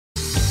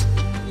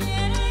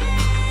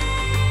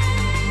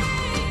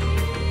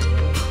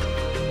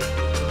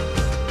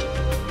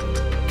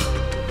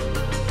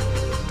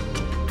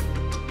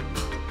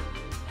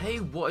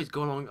What is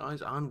going on,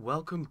 guys, and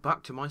welcome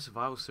back to my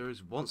survival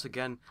series once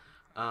again.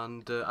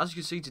 And as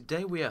you can see,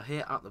 today we are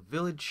here at the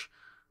village.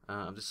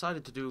 I've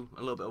decided to do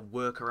a little bit of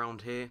work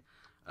around here.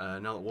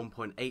 Now that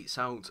 1.8's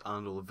out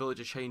and all the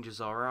villager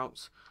changes are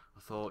out, I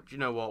thought, you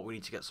know what, we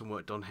need to get some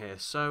work done here.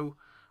 So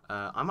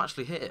I'm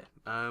actually here.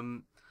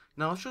 Now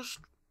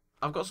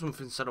I've got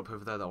something set up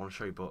over there that I want to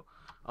show you, but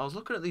I was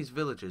looking at these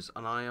villagers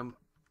and I am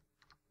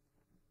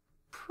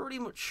pretty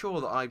much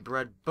sure that I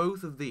bred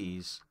both of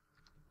these.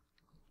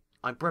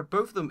 I bred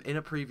both of them in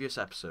a previous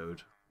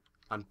episode,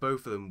 and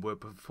both of them were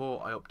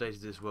before I updated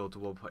this world to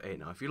 1.8.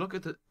 Now, if you look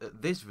at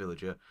this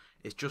villager,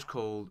 it's just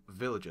called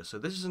villager. So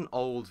this is an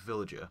old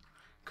villager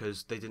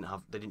because they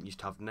didn't used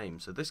to have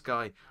names. So this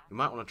guy, we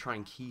might want to try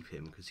and keep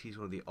him because he's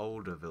one of the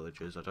older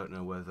villagers. I don't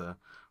know whether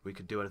we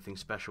could do anything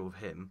special with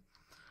him,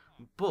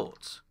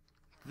 but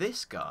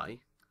this guy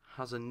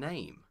has a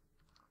name.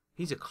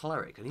 He's a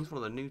cleric, and he's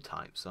one of the new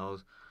types. So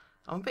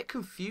I'm a bit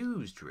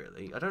confused,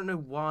 really. I don't know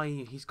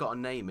why he's got a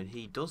name and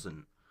he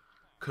doesn't.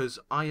 Because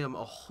I am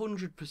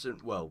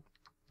 100%, well,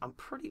 I'm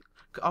going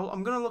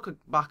to look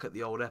back at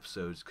the old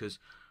episodes, because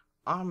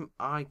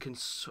I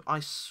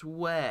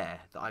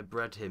swear that I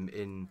bred him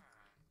in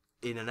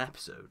an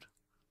episode.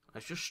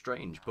 It's just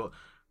strange, but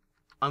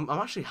I'm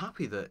actually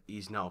happy that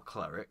he's now a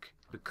cleric,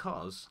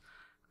 because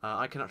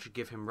I can actually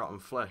give him rotten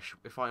flesh.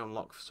 If I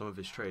unlock some of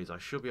his trades, I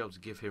should be able to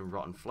give him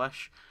rotten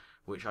flesh,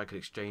 which I could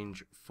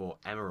exchange for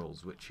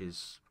emeralds, which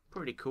is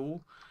pretty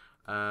cool.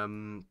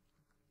 But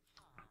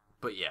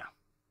yeah,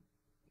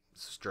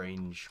 it's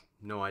strange,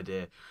 no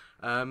idea.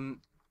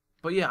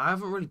 But yeah, I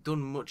haven't really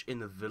done much in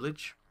the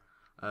village,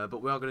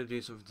 but we are going to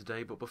do something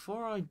today. But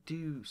before I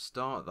do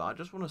start that, I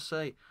just want to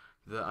say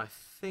that I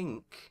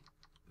think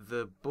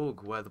the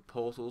bug where the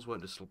portals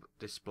weren't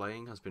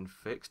displaying has been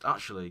fixed.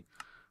 Actually,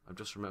 I've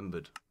just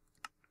remembered.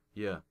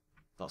 Yeah,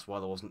 that's why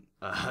there wasn't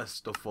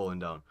stuff falling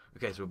down.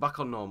 Okay, so we're back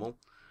on normal.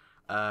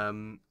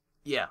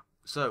 Yeah,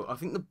 so I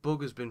think the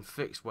bug has been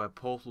fixed where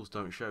portals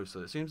don't show, so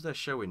it seems they're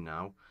showing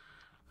now.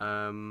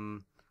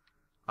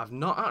 I've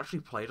not actually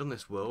played on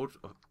this world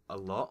a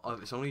lot.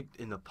 It's only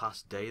in the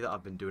past day that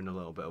I've been doing a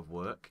little bit of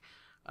work.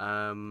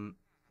 So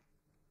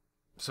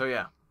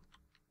yeah,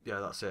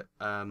 that's it.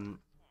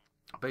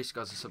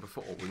 Basically, as I said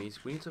before, we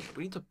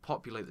need to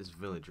populate this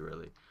village.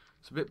 Really,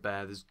 it's a bit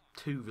bare. There's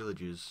 2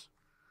 villages.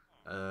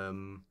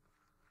 I'm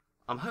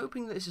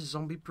hoping that this is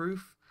zombie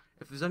proof.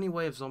 If there's any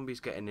way of zombies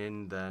getting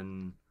in,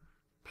 then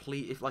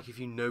please, if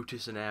you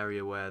notice an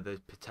area where the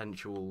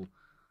potential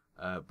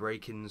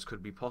break-ins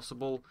could be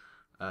possible,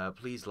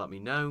 please let me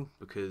know,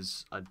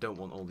 because I don't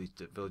want all these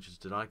villagers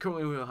to die.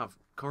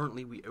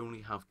 Currently we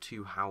only have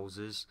 2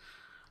 houses.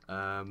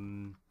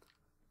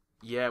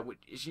 Yeah,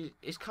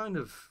 it's kind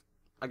of,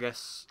 I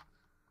guess,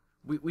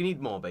 we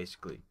need more,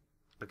 basically,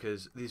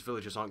 because these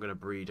villagers aren't going to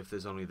breed if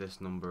there's only this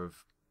number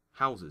of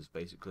houses,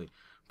 basically.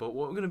 But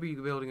what we're going to be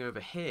building over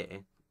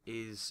here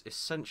is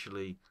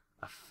essentially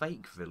a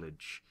fake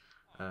village.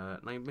 Now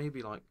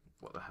maybe like,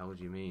 what the hell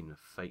do you mean, a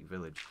fake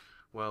village?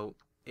 Well,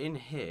 in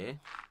here,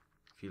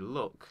 if you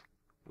look,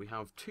 we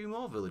have 2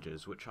 more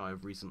villagers which I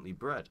have recently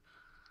bred,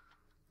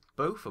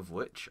 both of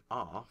which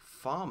are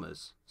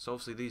farmers. So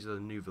obviously these are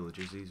the new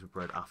villagers. These were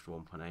bred after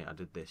 1.8. I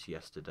did this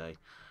yesterday.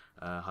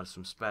 Had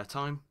some spare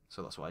time,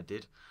 so that's what I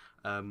did.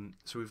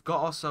 So we've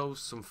got ourselves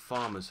some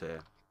farmers here.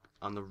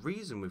 And the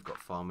reason we've got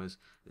farmers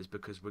is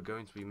because we're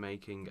going to be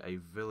making a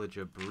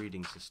villager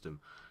breeding system.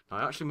 Now,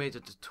 I actually made a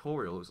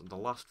tutorial. It was the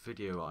last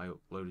video I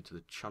uploaded to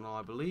the channel,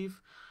 I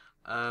believe.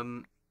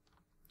 And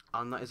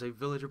that is a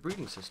villager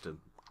breeding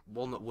system.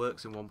 One that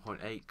works in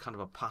 1.8, kind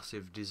of a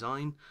passive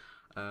design.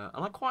 And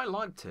I quite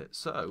liked it.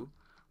 So,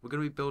 we're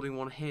going to be building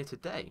one here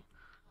today.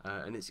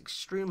 And it's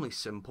extremely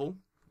simple.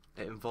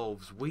 It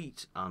involves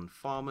wheat and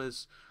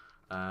farmers.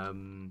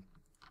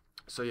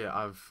 So yeah,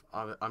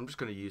 I'm just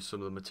going to use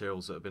some of the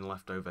materials that have been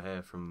left over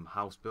here from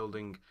house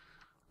building.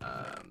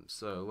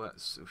 So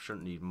we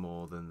shouldn't need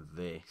more than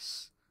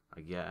this,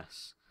 I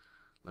guess.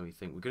 Let me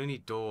think. We're going to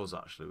need doors,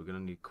 actually. We're going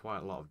to need quite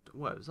a lot of...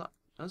 Where is that?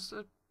 I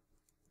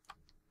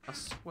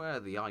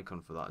swear the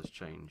icon for that has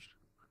changed.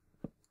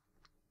 It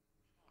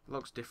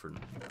looks different.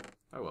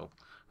 Oh well.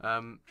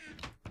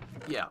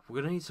 Yeah, we're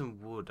going to need some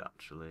wood,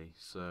 actually.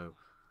 So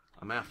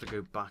I may have to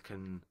go back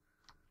and...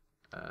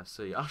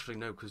 see, actually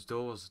no, because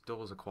doors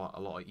are quite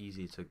a lot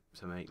easier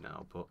to make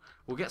now, but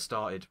we'll get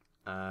started.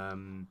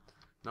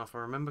 Now, if I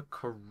remember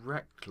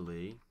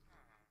correctly,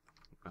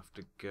 I have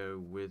to go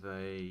with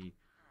a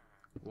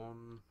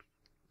one.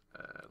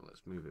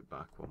 Let's move it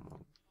back one more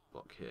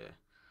block here.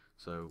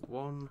 So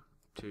 1,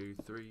 2,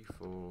 3,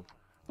 4,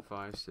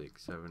 5,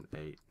 6, 7,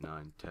 8,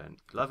 9, 10,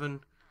 11.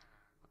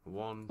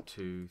 1,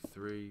 2,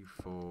 3,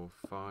 4,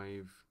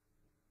 5,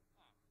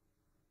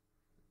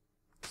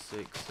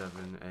 6,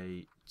 7,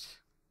 8,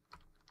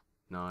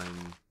 9,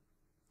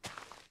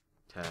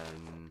 10,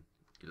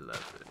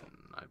 11,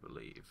 I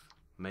believe.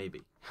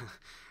 Maybe.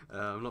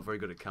 I'm not very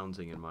good at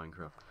counting in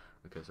Minecraft.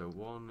 Okay, so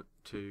 1,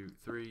 2,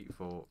 3,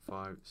 4,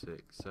 5,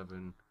 6,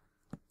 7,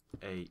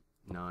 8,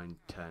 9,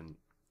 10,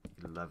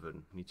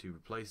 11. Need to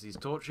replace these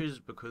torches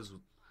because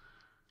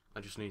I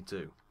just need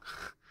to.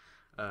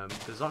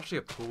 There's actually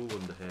a pool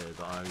under here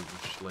that I was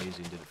just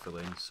lazy and didn't fill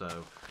in,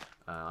 so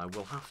I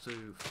will have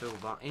to fill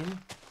that in,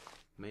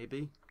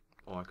 maybe.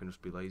 Or I can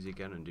just be lazy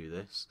again and do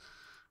this.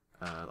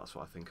 That's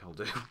what I think I'll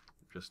do.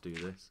 Just do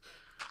this.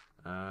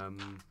 Let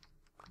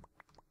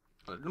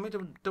me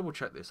double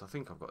check this. I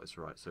think I've got this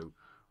right. So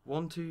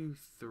 1, 2,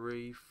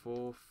 3,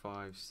 4,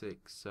 5,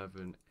 6,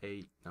 7,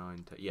 8, 9,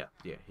 10. Yeah.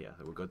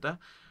 We're good there.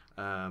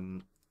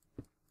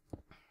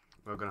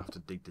 We're gonna have to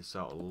dig this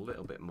out a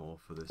little bit more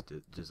for this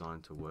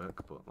design to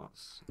work, but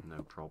that's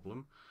no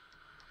problem.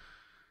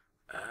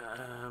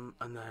 And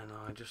then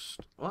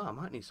I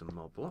might need some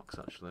more blocks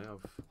actually.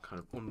 I've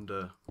kind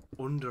of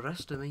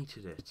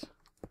underestimated it.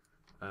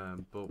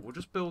 But we'll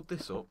just build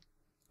this up.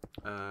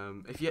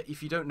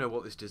 If you don't know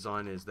what this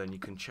design is, then you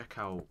can check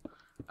out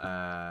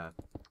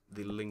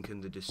the link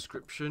in the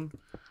description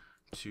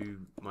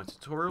to my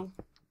tutorial.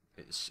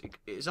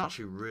 It's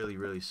actually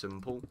really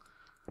simple.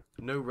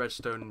 No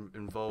redstone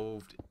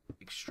involved.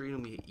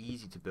 Extremely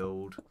easy to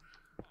build.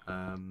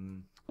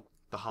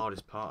 The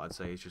hardest part, I'd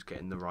say, is just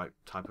getting the right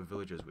type of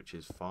villagers, which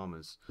is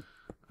farmers.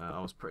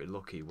 I was pretty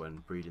lucky when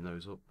breeding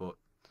those up, but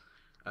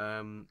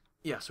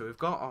yeah. So we've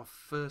got our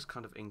first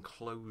kind of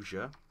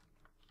enclosure.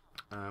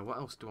 What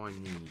else do I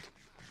need?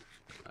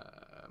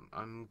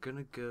 I'm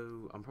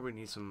probably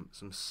need some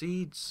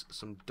seeds,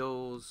 some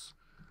doors.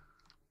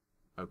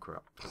 Oh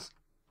crap.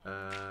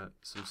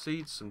 Some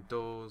seeds, some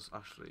doors.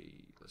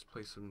 Actually, let's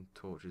place some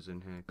torches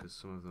in here because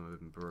some of them have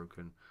been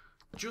broken.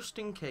 Just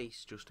in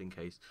case.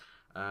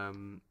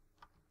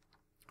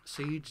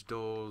 Seeds,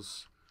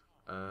 doors.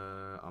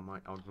 I'm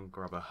gonna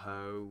grab a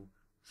hoe.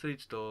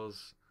 Seeds,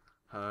 doors,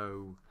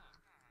 hoe,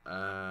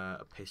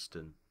 a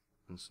piston,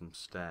 and some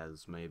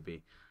stairs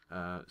maybe.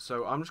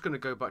 So I'm just gonna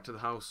go back to the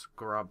house,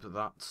 grab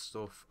that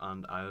stuff,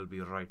 and I'll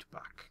be right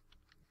back.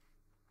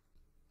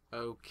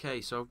 Okay,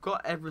 so I've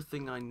got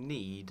everything I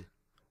need,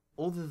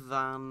 other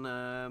than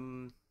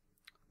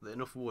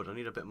enough wood. I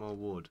need a bit more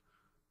wood.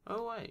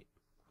 Oh wait,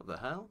 what the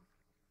hell?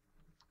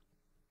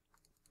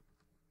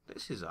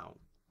 This is out.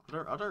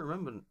 I don't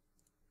remember.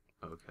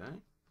 Okay,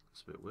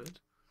 that's a bit weird.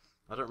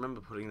 I don't remember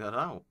putting that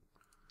out.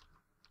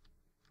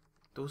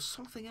 There was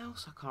something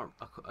else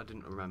I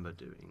didn't remember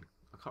doing.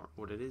 I can't remember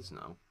what it is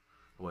now.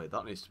 Oh, wait,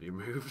 that needs to be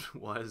removed.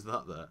 Why is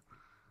that there?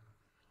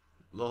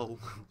 Lol.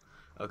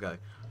 Okay.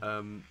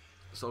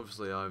 So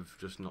obviously I've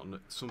just not.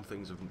 Some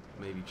things have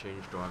maybe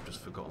changed, or I've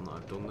just forgotten that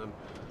I've done them.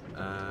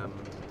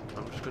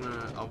 I'm just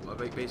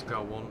gonna. Basically,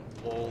 I want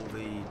all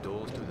the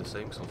doors to be the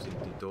same, because obviously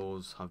the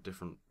doors have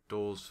different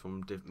doors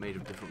made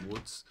of different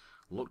woods.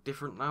 Look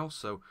different now,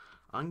 so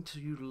I need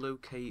to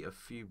locate a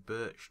few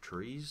birch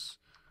trees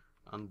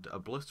and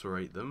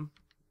obliterate them.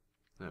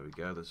 There we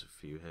go. There's a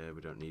few here.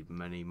 We don't need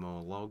many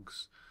more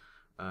logs,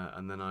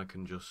 and then I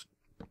can just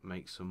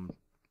make some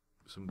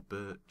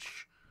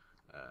birch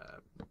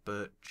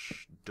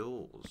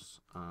doors,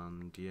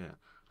 and yeah,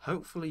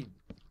 hopefully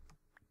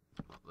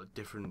the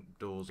different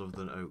doors other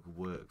than oak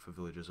work for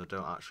villagers. I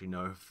don't actually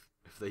know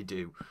if they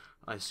do.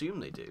 I assume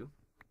they do.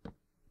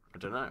 I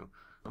don't know.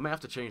 I may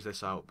have to change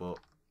this out, but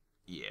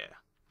yeah,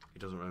 it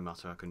doesn't really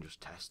matter. I can just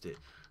test it.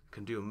 I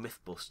can do a myth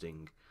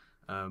busting.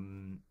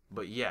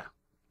 But yeah,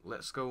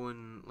 let's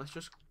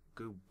just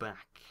go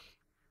back,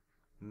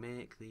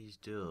 make these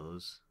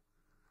doors,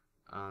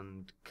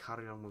 and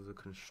carry on with the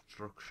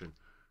construction.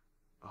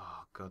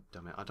 Oh god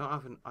damn it! I don't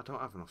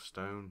have enough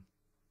stone.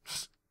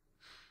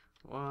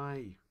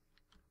 Why?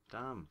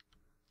 Damn.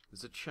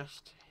 There's a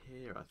chest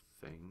here, I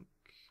think,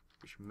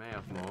 which may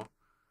have more.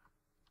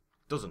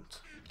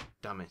 Doesn't.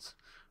 Damn it.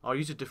 I'll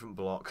use a different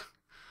block.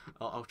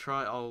 I'll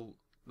try.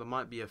 There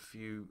might be a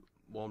few.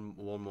 One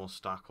more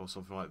stack or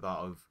something like that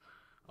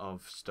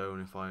of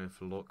stone if I have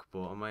to look,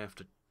 but I may have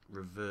to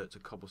revert to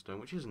cobblestone,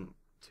 which isn't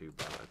too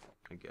bad,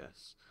 I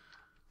guess.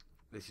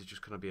 This is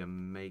just going to be a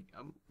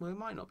well, it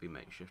might not be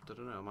makeshift. I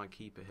don't know. I might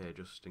keep it here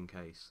just in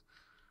case.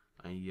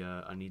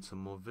 I need some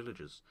more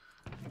villagers,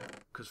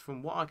 because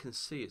from what I can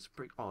see, it's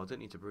pretty. Oh, I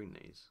didn't need to bring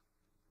these.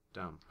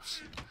 Damn.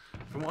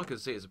 From what I can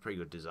see, it's a pretty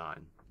good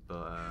design,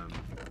 but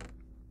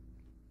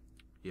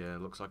yeah,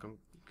 it looks like I'm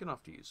gonna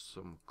have to use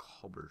some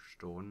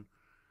cobblestone.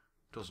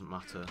 Doesn't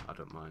matter. I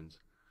don't mind.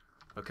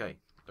 Okay.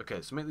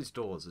 So make these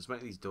doors. Let's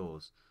make these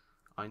doors.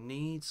 I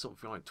need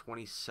something like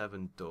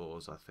 27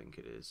 doors, I think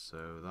it is,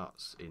 so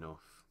that's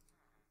enough,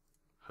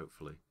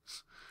 hopefully.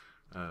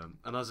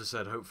 And as I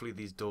said, hopefully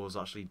these doors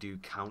actually do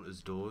count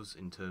as doors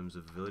in terms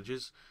of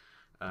villages,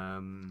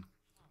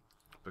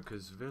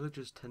 because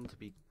villagers tend to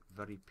be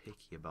very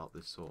picky about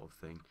this sort of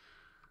thing.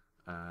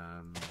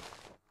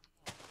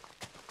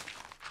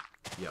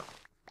 Yep.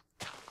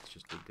 Let's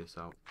just dig this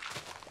out.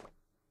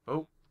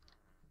 Oh!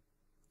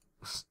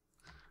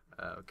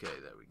 Okay,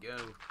 there we go.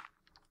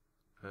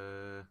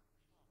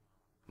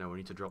 Now we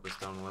need to drop this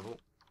down a level.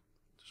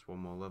 Just one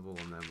more level,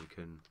 and then we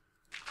can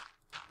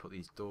put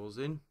these doors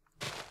in.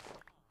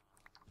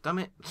 Damn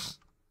it!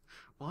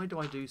 Why do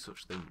I do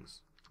such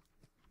things?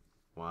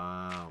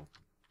 Wow.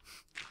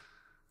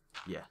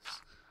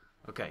 Yes.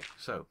 Okay,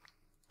 so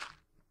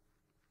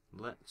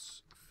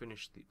let's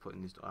finish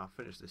putting these. I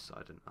finished this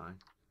side, didn't I?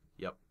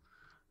 Yep.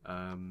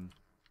 I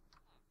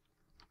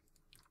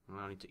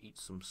need to eat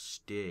some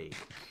steak.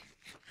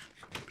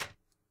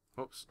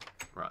 Oops.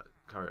 Right,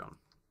 carry on.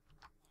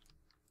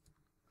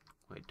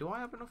 Wait, do I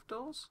have enough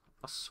doors?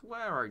 I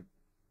swear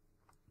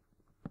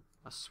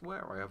I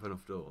have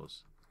enough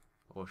doors.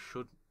 Or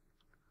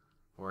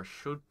I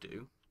should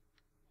do.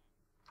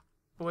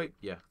 Oh wait,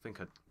 yeah, I think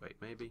wait,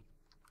 maybe.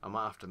 I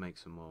might have to make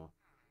some more.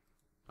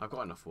 I've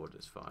got enough wood,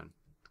 it's fine.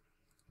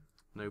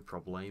 No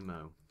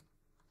problemo.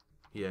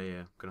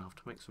 Yeah, gonna have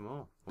to make some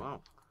more.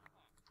 Wow.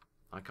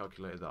 I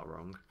calculated that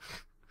wrong.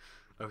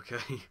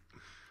 Okay.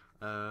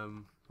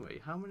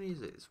 Wait, how many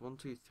is it? It's 1,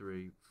 2,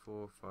 3,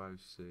 4,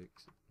 5,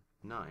 6,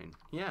 9.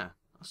 Yeah,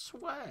 I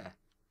swear.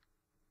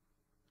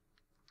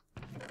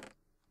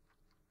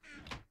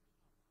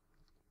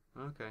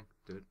 Okay,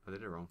 I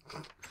did it wrong.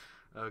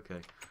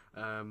 Okay.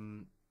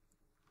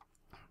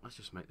 Let's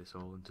just make this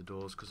all into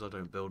doors, because I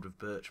don't build with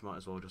birch. Might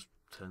as well just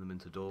turn them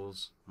into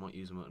doors. Might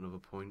use them at another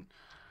point.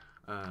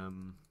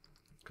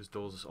 Because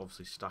doors are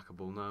obviously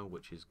stackable now,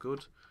 which is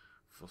good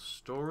for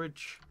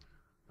storage.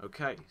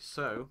 Okay,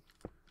 so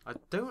I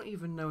don't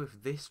even know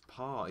if this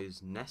part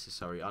is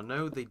necessary. I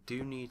know they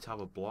do need to have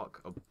a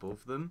block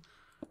above them,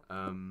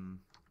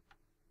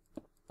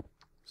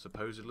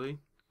 supposedly,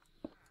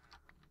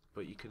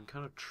 but you can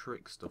kind of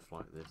trick stuff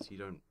like this. You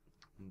don't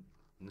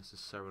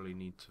necessarily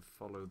need to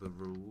follow the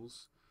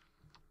rules.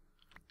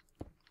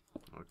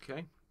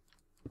 Okay,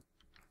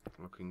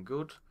 looking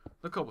good.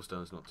 The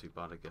cobblestone's not too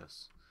bad, I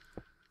guess.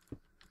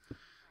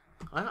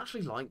 I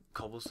actually like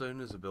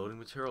cobblestone as a building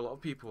material. A lot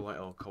of people are like,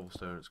 oh,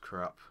 cobblestone, it's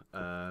crap.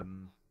 But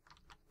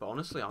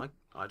honestly, I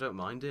don't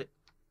mind it.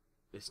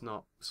 It's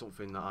not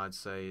something that I'd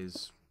say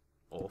is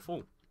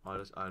awful.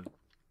 I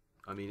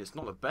mean, it's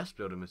not the best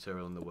building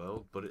material in the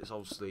world, but it's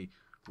obviously,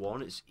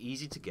 one, it's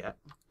easy to get,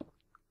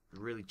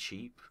 really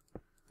cheap.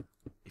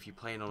 If you're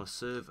playing on a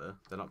server,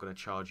 they're not going to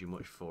charge you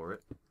much for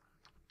it.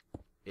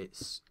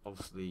 It's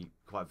obviously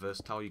quite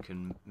versatile. You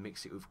can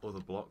mix it with other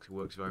blocks. It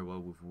works very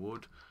well with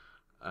wood.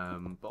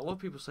 But a lot of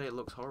people say it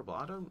looks horrible.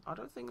 I don't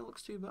think it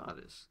looks too bad.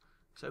 It's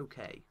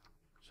okay.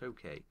 It's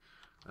okay.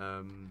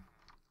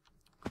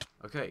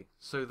 Okay,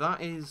 so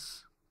that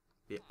is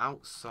the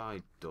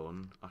outside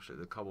done. Actually,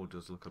 the cobble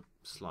does look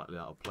slightly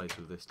out of place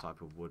with this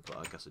type of wood, but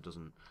I guess it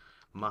doesn't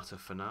matter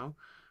for now.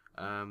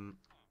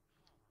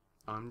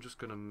 I'm just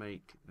going to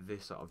make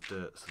this out of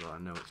dirt so that I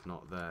know it's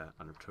not there,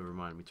 and to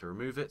remind me to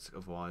remove it,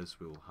 otherwise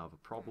we will have a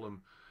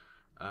problem.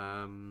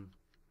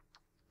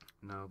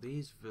 Now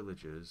these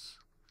villagers,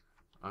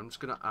 I'm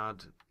just going to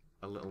add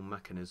a little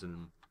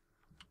mechanism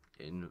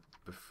in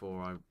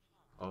before I...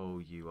 Oh,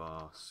 you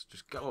arse.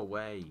 Just go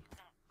away.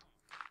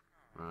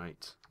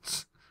 Right.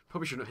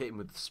 Probably shouldn't have hit him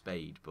with the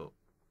spade, but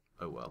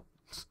oh well.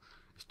 It's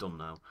done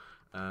now.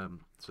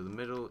 So the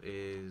middle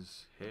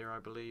is here, I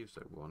believe.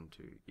 So 1,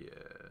 2,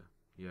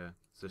 yeah.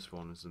 This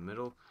one is the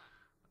middle.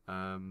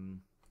 Well,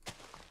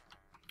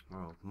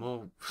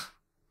 more...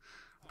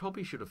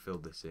 Probably should have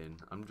filled this in.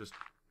 I'm just...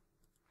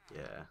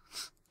 Yeah.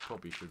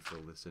 Probably should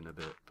fill this in a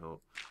bit, but...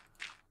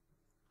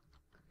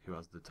 Who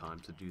has the time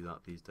to do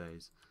that these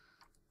days?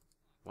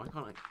 Why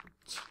can't I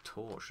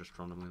torch just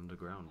randomly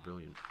underground?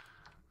 Brilliant.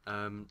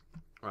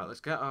 Right,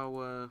 let's get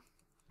our...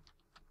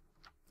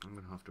 I'm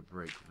going to have to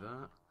break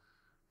that.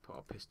 Put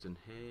our piston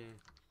here.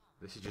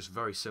 This is just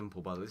very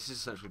simple, by the way. This is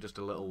essentially just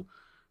a little...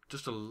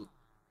 Just a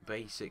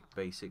basic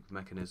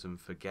mechanism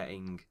for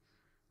getting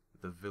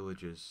the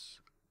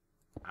villagers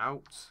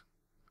out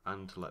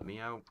and to let me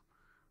out.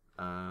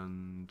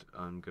 And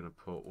I'm going to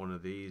put one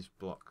of these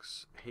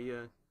blocks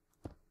here.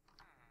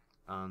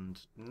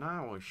 And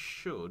now I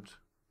should...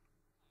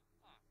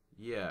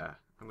 Yeah,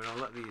 I'm going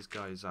to let these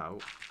guys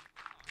out.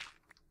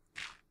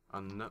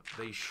 And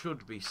they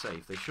should be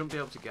safe. They shouldn't be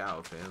able to get out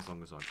of here as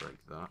long as I break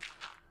that.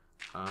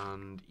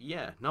 And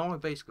yeah, now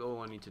basically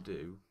all I need to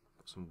do...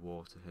 Got some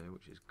water here,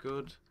 which is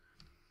good.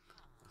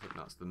 I think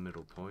that's the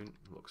middle point.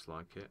 Looks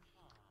like it.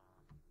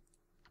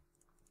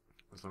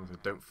 As long as I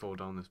don't fall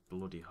down this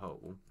bloody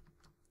hole.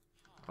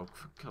 Oh,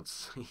 for God's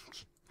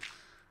sake.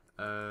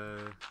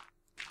 There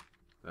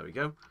we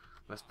go.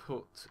 Let's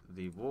put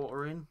the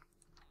water in.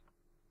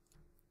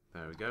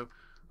 There we go.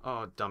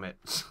 Oh, damn it.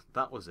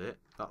 That was it.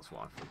 That's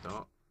what I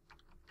forgot.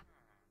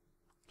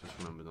 Just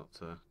remember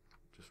to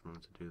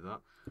do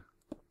that.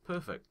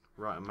 Perfect.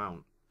 Right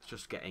amount. It's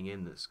just getting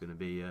in that's going to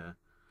be a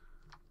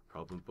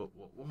problem. But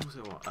what was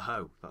it? What? A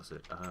hoe. That's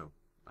it. A hoe.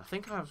 I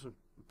think I have some...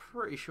 I'm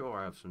pretty sure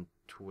I have some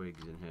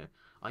twigs in here.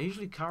 I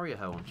usually carry a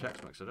hoe on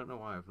checkmarks. I don't know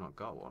why I've not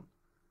got one.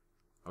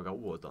 I've got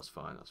wood. That's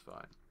fine. That's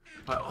fine.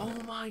 Right,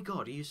 oh my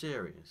God. Are you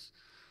serious?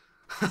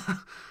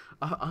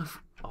 I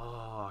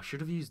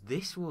should have used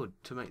this wood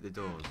to make the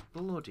doors.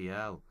 Bloody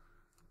hell.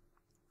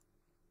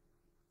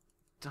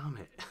 Damn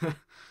it.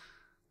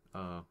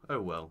 Oh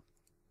well.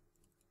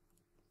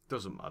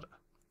 Doesn't matter.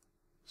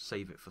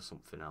 Save it for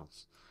something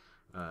else.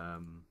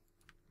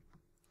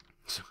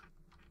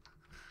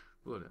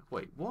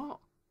 Wait, what?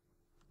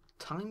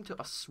 Time to...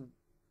 Oh,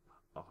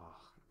 what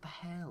the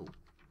hell?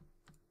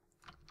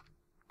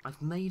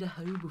 I've made a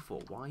hoe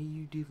before. Why are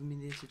you giving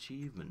me this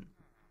achievement?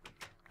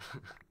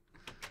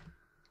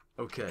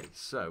 Okay,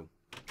 so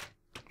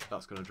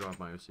that's gonna drive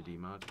my OCD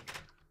mad.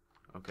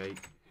 Okay,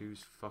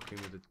 who's fucking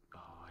with the...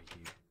 Oh,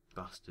 you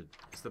bastard.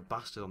 It's the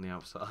bastard on the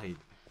outside.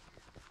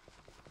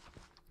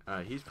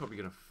 Alright, he's probably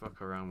gonna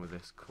fuck around with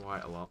this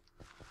quite a lot.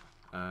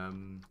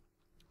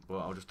 But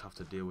I'll just have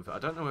to deal with it. I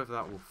don't know whether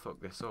that will fuck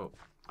this up.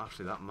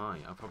 Actually, that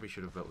might. I probably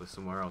should have built this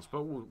somewhere else,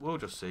 but we'll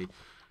just see.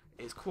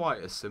 It's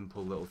quite a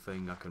simple little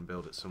thing. I can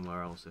build it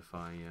somewhere else if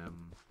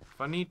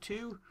I need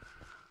to.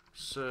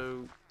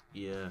 So,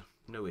 yeah,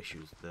 no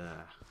issues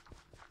there.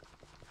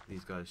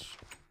 These guys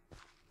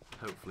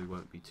hopefully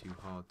won't be too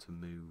hard to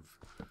move,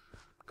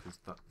 because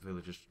that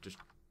villager's just...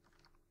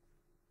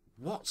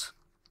 What?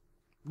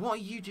 What are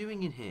you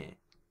doing in here?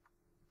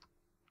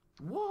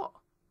 What?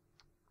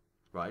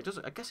 Right, it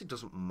doesn't. I guess it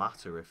doesn't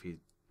matter if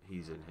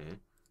he's in here.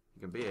 He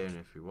can be in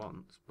if he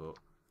wants, but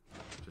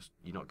just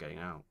you're not getting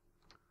out.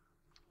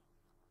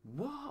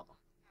 What?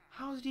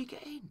 How did he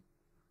get in?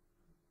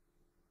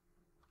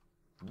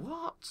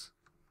 What?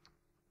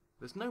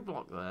 There's no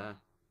block there.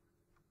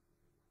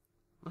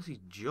 Unless he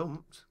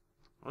jumped.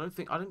 I don't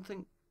think.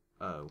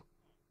 Oh,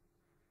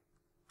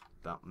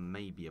 that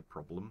may be a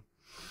problem.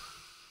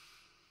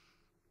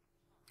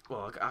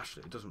 Well, like,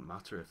 actually, it doesn't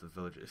matter if the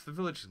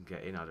villagers can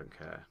get in. I don't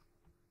care.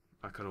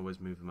 I can always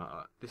move them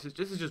out. This is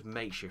just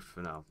makeshift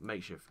for now.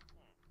 Makeshift.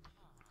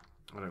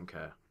 I don't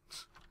care.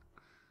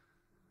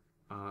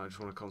 I just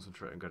want to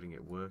concentrate on getting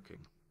it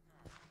working.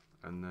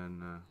 And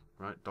then,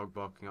 right, dog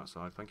barking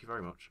outside. Thank you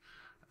very much.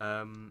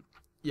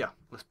 Yeah,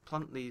 let's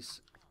plant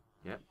these.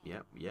 Yep,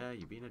 yeah,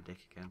 you're being a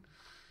dick again.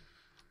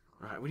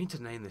 Right, we need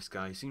to name this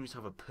guy. He seems to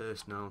have a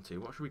personality.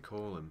 What should we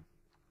call him?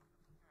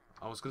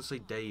 I was going to say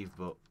Dave,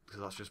 but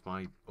because that's just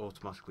my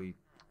automatically...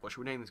 What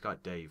should we name this guy?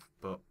 Dave.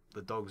 But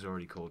the dog's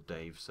already called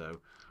Dave, so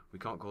we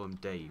can't call him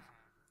Dave.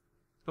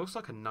 Looks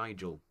like a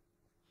Nigel.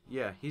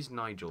 Yeah, he's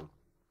Nigel.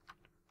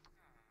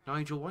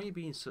 Nigel, why are you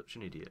being such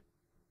an idiot?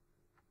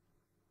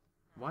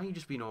 Why are you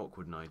just being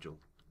awkward, Nigel?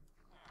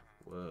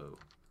 Whoa.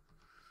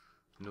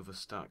 Another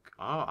stack.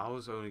 I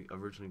was only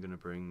originally going to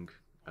bring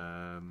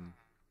a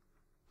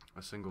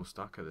single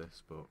stack of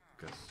this, but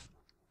guess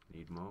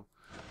need more.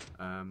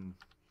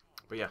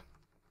 But yeah,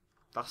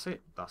 that's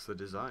it. That's the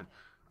design.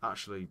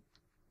 Actually,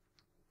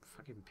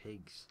 fucking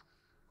pigs.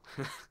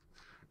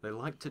 They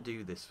like to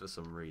do this for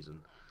some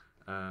reason.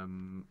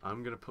 I'm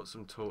going to put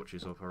some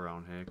torches up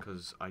around here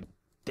because I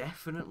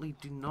definitely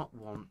do not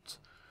want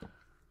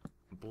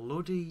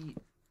bloody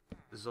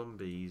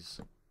zombies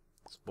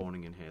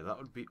spawning in here. That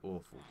would be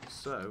awful.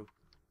 So,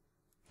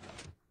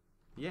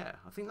 yeah,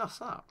 I think that's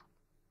that.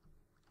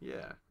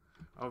 Yeah.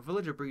 Our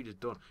villager breed is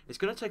done. It's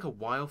going to take a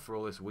while for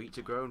all this wheat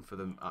to grow and for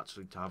them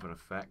actually to have an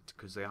effect,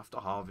 because they have to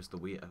harvest the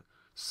wheat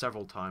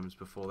several times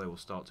before they will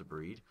start to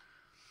breed.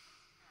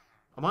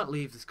 I might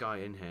leave this guy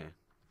in here,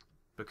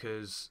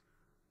 because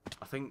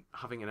I think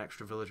having an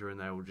extra villager in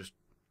there will just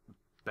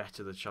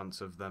better the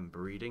chance of them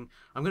breeding.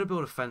 I'm going to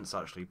build a fence,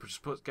 actually.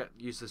 Just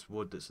use this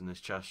wood that's in this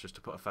chest just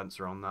to put a fence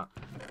around that,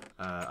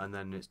 and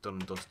then it's done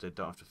and dusted.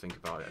 Don't have to think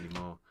about it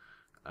anymore.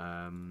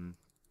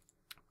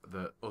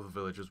 The other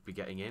villagers will be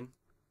getting in.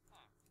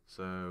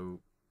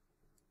 So,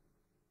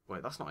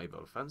 wait, that's not even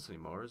a fence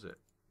anymore, is it?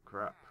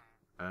 Crap.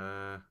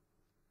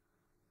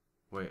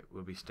 Wait,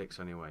 will be sticks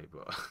anyway,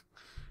 but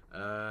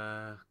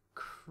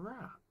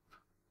crap.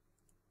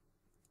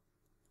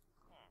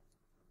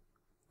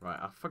 Right,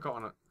 I've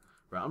forgotten it.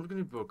 Right, I'm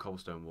going to build a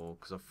cobblestone wall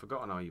because I've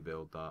forgotten how you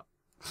build that.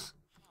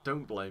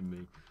 Don't blame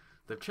me.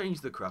 They've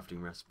changed the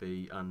crafting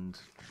recipe, and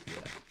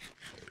yeah,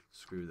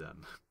 screw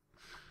them.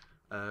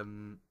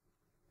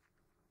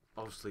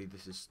 Obviously,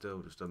 this is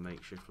still just a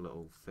makeshift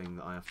little thing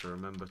that I have to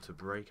remember to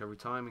break every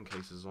time in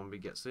case a zombie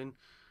gets in.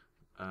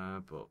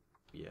 But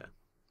yeah,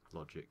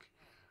 logic.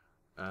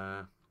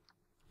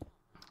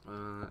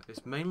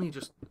 It's mainly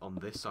just on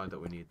this side that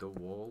we need the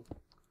wall,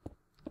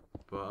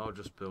 but I'll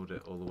just build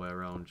it all the way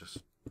around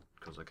just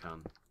because I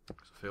can.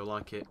 Because I feel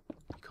like it.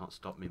 You can't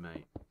stop me,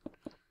 mate.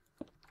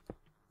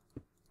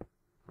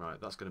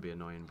 Right, that's going to be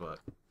annoying, but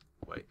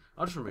wait,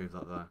 I'll just remove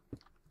that there.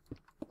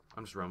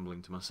 I'm just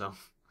rambling to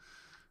myself.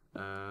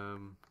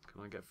 Can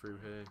I get through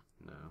here?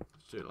 No.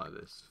 Let's do it like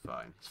this.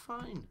 Fine. It's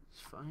fine.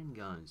 It's fine,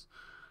 guys.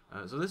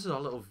 So this is our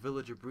little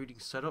villager breeding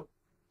setup.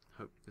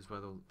 Hope is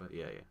where the...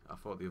 yeah. I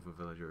thought the other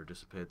villager had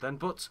disappeared then,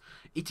 but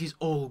it is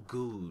all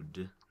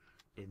good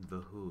in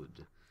the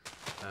hood.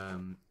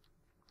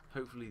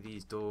 Hopefully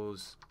these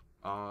doors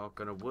are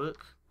gonna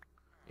work.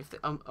 If they,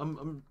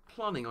 I'm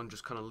planning on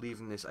just kind of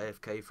leaving this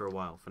AFK for a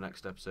while for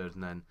next episode,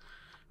 and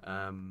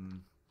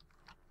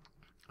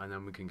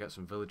then we can get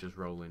some villagers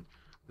rolling.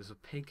 There's a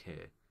pig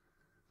here.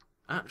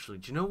 Actually,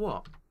 do you know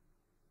what?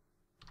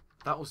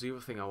 That was the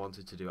other thing I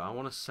wanted to do. I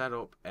want to set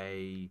up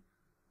a...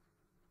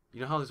 You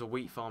know how there's a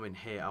wheat farm in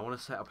here? I want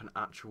to set up an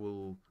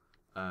actual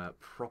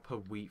proper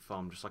wheat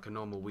farm, just like a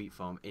normal wheat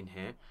farm in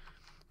here.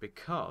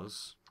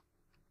 Because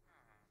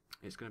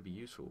it's going to be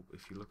useful.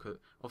 If you look at...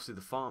 Obviously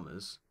the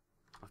farmers...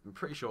 I'm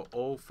pretty sure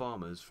all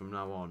farmers from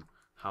now on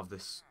have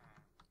this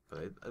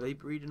Are they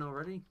breeding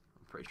already?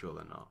 I'm pretty sure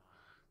they're not.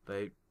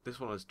 This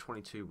one has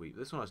 22 wheat.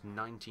 This one has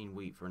 19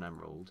 wheat for an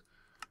emerald.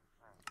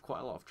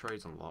 Quite a lot of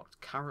trades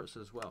unlocked. Carrots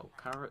as well.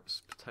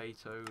 Carrots,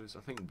 potatoes.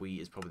 I think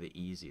wheat is probably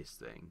the easiest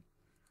thing.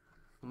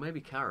 Or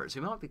maybe carrots.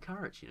 It might be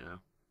carrots, you know.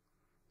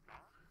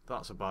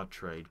 That's a bad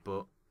trade,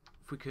 but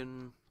if we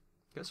can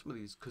get some of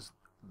these, because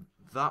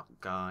that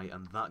guy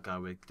and that guy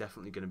we're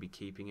definitely going to be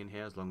keeping in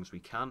here as long as we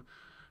can.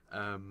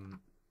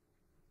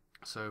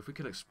 So if we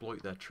can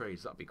exploit their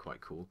trades, that'd be quite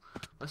cool.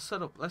 Let's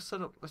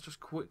just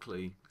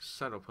quickly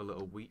set up a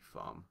little wheat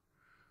farm.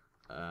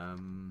 I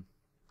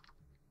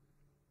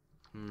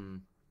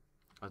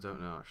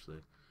don't know actually.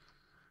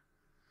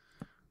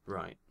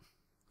 Right.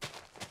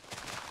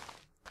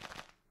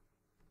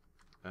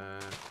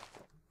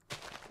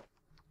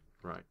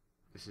 Right.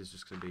 This is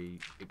just going to be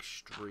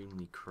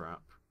extremely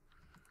crap.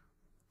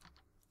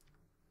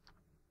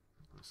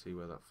 Let's see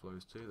where that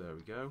flows to. There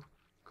we go.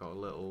 Got a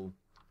little...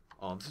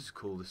 Oh, this is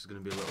cool. This is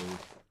going to be a little...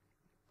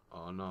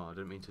 Oh no, I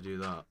didn't mean to do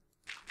that.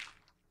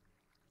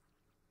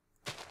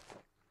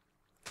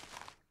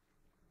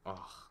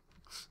 Oh,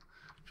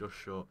 just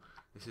short.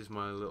 This is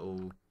my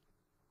little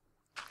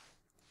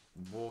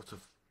water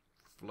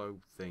flow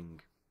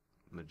thing.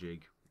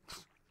 Majig.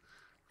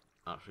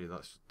 Actually,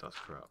 that's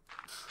crap.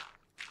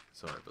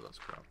 Sorry, but that's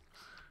crap.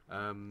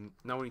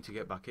 Now we need to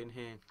get back in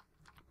here,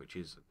 which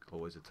is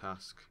always a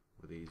task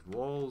with these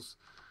walls.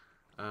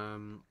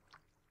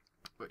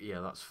 But yeah,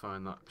 that's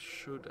fine. That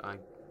should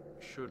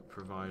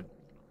provide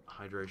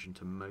hydration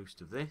to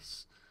most of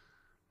this.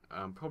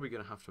 I'm probably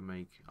gonna have to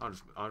make. I'm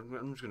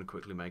just gonna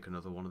quickly make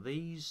another one of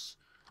these.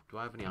 Do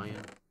I have any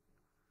iron?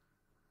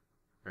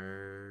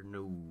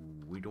 No,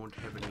 we don't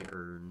have any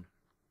iron.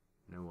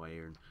 No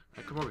iron.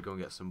 I could probably go and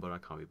get some, but I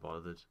can't be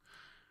bothered.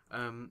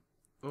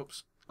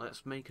 Oops.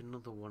 Let's make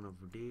another one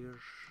of these,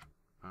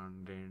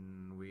 and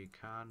then we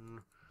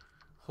can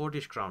hoard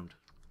this ground.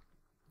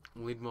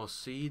 We'll need more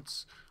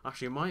seeds.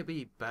 Actually, it might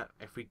be better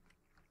if we...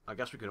 I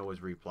guess we can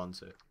always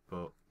replant it,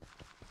 but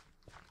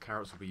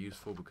carrots will be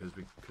useful because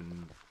we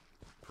can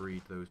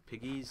breed those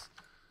piggies.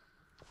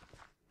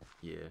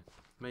 Yeah,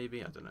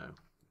 maybe, I don't know.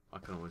 I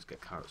can always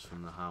get carrots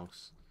from the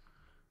house.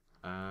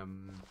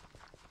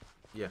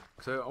 Yeah,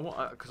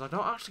 so because I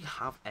don't actually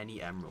have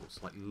any emeralds,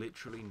 like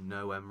literally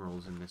no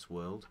emeralds in this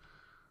world.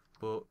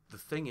 But the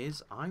thing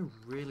is, I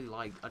really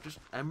like.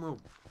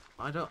 Emerald.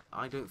 I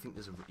don't think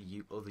there's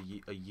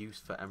a use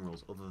for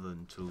emeralds other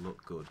than to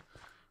look good.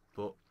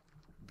 But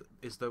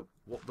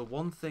the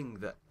one thing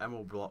that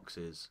emerald blocks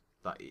is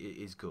that it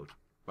is good.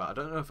 Right, I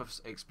don't know if I've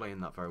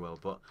explained that very well,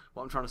 but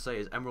what I'm trying to say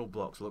is emerald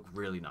blocks look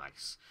really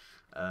nice,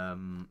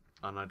 and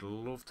I'd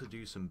love to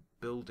do some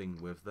building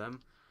with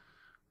them.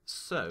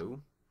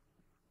 So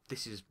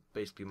this is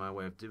basically my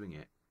way of doing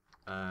it.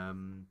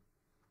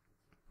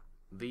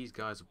 These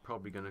guys are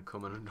probably going to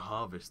come and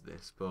harvest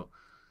this, but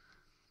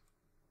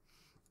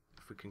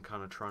if we can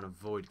kind of try and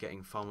avoid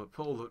getting farmer...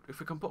 if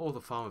we can put all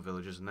the farmer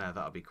villagers in there,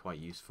 that would be quite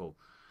useful.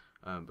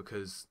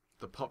 Because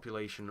the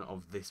population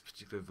of this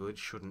particular village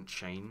shouldn't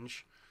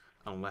change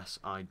unless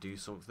I do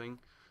something.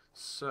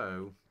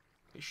 So,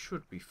 it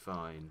should be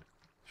fine.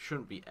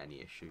 Shouldn't be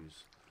any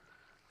issues.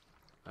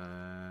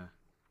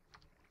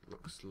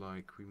 Looks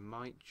like we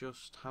might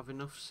just have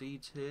enough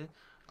seeds here.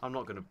 I'm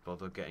not going to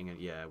bother getting it.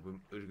 Yeah,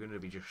 we're going to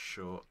be just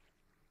short.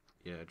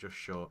 Yeah, just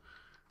short.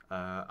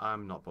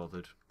 I'm not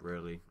bothered,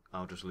 really.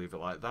 I'll just leave it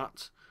like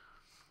that.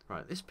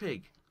 Right, this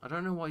pig. I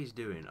don't know what he's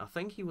doing. I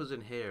think he was in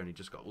here and he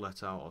just got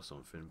let out or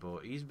something.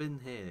 But he's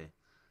been here.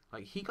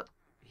 Like, he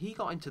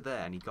got into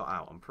there and he got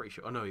out. I'm pretty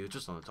sure. Oh, no, he was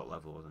just on the top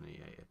level, wasn't he?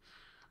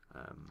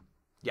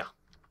 Yeah.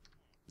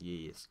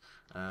 Yes.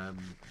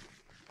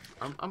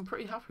 I'm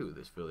pretty happy with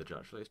this village,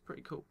 actually. It's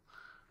pretty cool.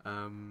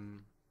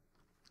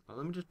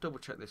 Let me just double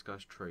check this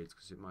guy's trades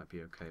because it might be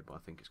okay, but I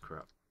think it's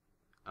crap.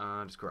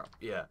 And it's crap.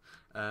 Yeah.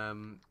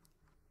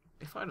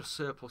 If I had a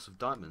surplus of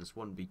diamonds,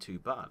 wouldn't be too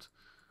bad.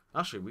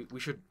 Actually, we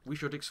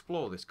should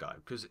explore this guy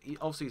because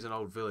obviously he's an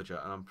old villager,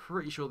 and I'm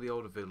pretty sure the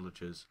older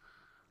villagers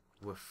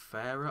were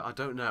fairer. I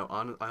don't know.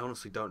 I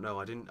honestly don't know.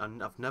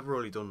 I've never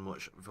really done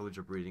much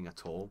villager breeding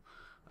at all.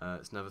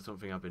 It's never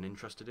something I've been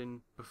interested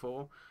in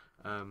before.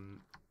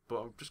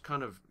 But I'm just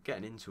kind of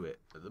getting into it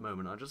at the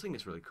moment. I just think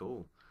it's really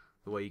cool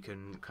the way you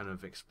can kind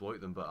of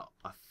exploit them. But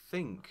I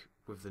think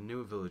with the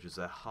newer villagers,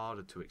 they're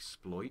harder to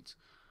exploit.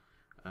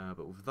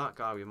 But with that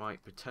guy, we might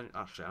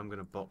actually, I'm going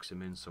to box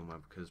him in somewhere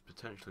because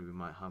potentially we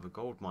might have a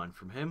gold mine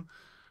from him.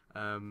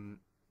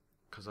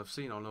 Because I've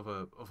seen on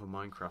other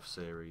Minecraft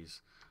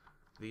series,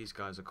 these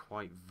guys are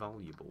quite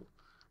valuable.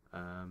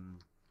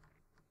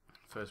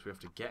 First, we have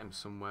to get him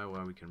somewhere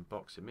where we can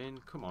box him in.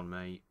 Come on,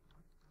 mate.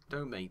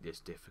 Don't make this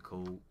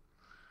difficult.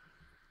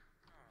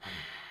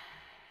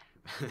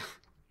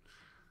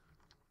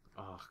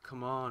 Oh,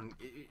 come on.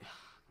 It'd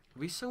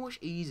be so much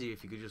easier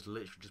if you could just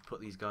literally just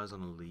put these guys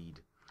on a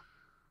lead.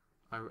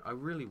 I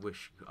really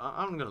wish...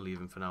 I'm going to leave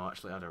him for now,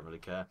 actually. I don't really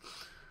care.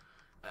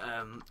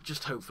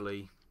 Just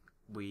hopefully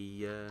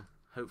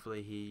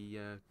hopefully he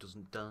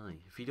doesn't die.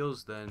 If he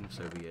does, then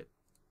so be it.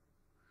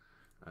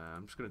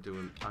 I'm just going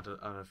to add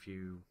a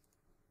few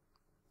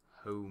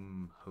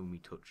homey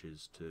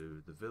touches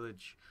to the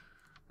village,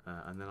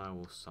 and then I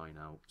will sign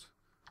out.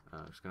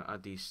 I'm just going to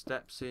add these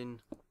steps in,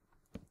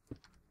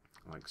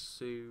 like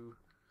so.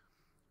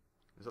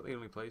 Is that the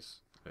only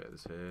place? Yeah,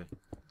 there's here.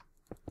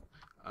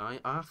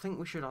 I think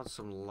we should add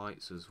some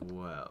lights as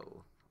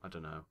well. I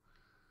don't know.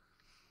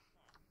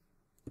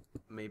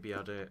 Maybe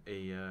add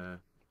a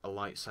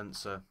light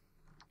sensor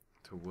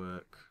to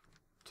work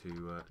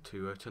to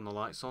turn the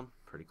lights on.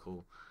 Pretty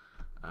cool.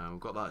 We've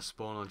got that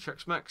spawn on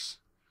Checksmex.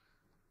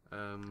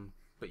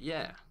 But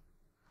yeah,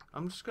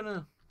 I'm just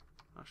gonna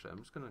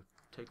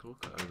take a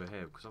look at over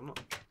here because I've not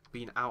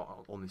been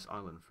out on this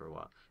island for a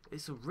while.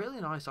 It's a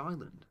really nice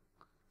island.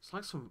 It's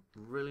like some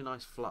really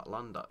nice flat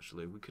land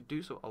actually. We could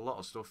do a lot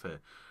of stuff here.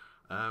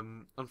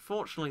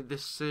 Unfortunately,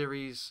 this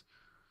series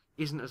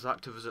isn't as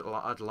active as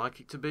I'd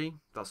like it to be.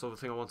 That's the other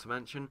thing I want to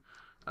mention.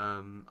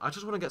 I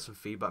just want to get some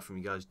feedback from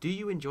you guys. Do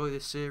you enjoy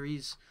this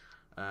series?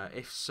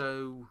 If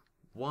so,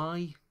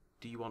 why?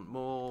 Do you want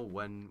more?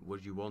 When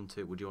would you want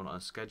it? Would you want it on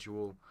a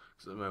schedule?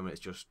 Because at the moment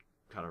it's just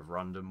kind of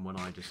random when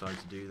I decide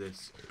to do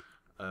this.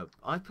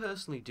 I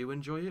personally do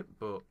enjoy it,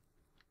 but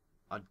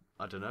I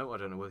don't know. I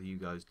don't know whether you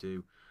guys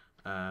do.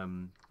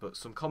 But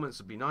some comments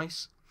would be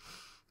nice.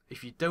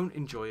 If you don't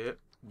enjoy it,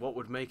 what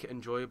would make it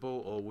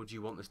enjoyable, or would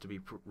you want this to be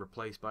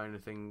replaced by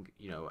anything?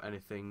 You know,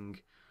 anything.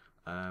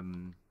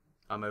 I'm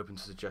open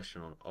to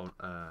suggestion.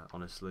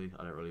 Honestly,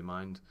 I don't really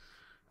mind.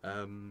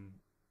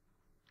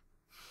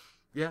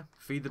 Yeah,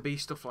 feed the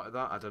beast, stuff like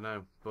that. I don't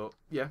know, but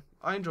yeah,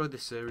 I enjoyed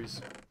this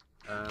series.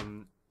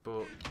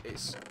 But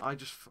it's oh,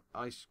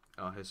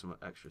 here's some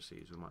extra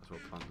seeds. We might as well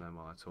plant them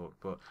while I talk.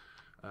 But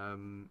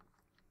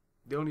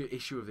the only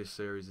issue of this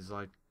series is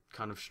I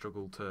kind of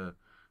struggle to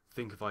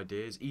think of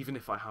ideas, even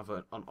if I have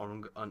an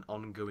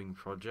ongoing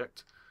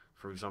project.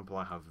 For example,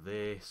 I have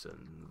this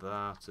and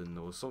that, and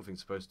there was something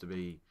supposed to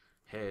be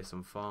here,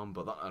 some farm,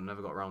 but I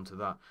never got around to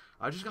that.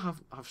 I just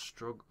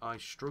I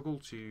struggle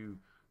to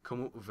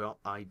come up with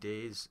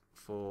ideas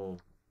for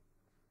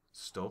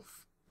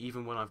stuff,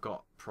 even when I've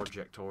got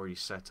project already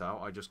set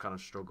out. I just kind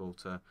of struggle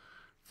to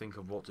think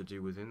of what to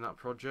do within that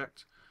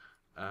project.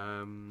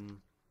 But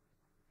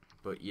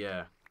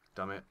yeah,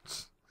 damn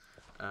it.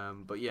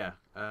 But yeah,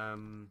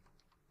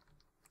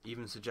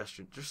 even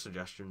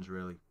suggestions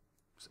really.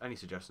 Any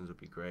suggestions would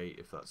be great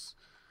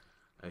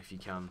if you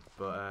can.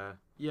 But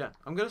yeah,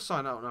 I'm gonna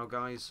sign out now,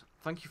 guys.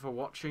 Thank you for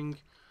watching.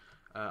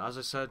 As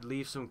I said,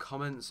 leave some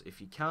comments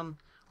if you can.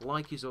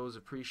 Like is always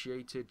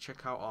appreciated.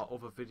 Check out our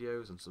other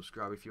videos and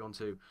subscribe if you want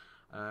to.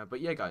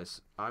 But yeah,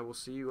 guys, I will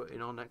see you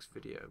in our next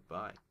video.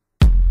 Bye.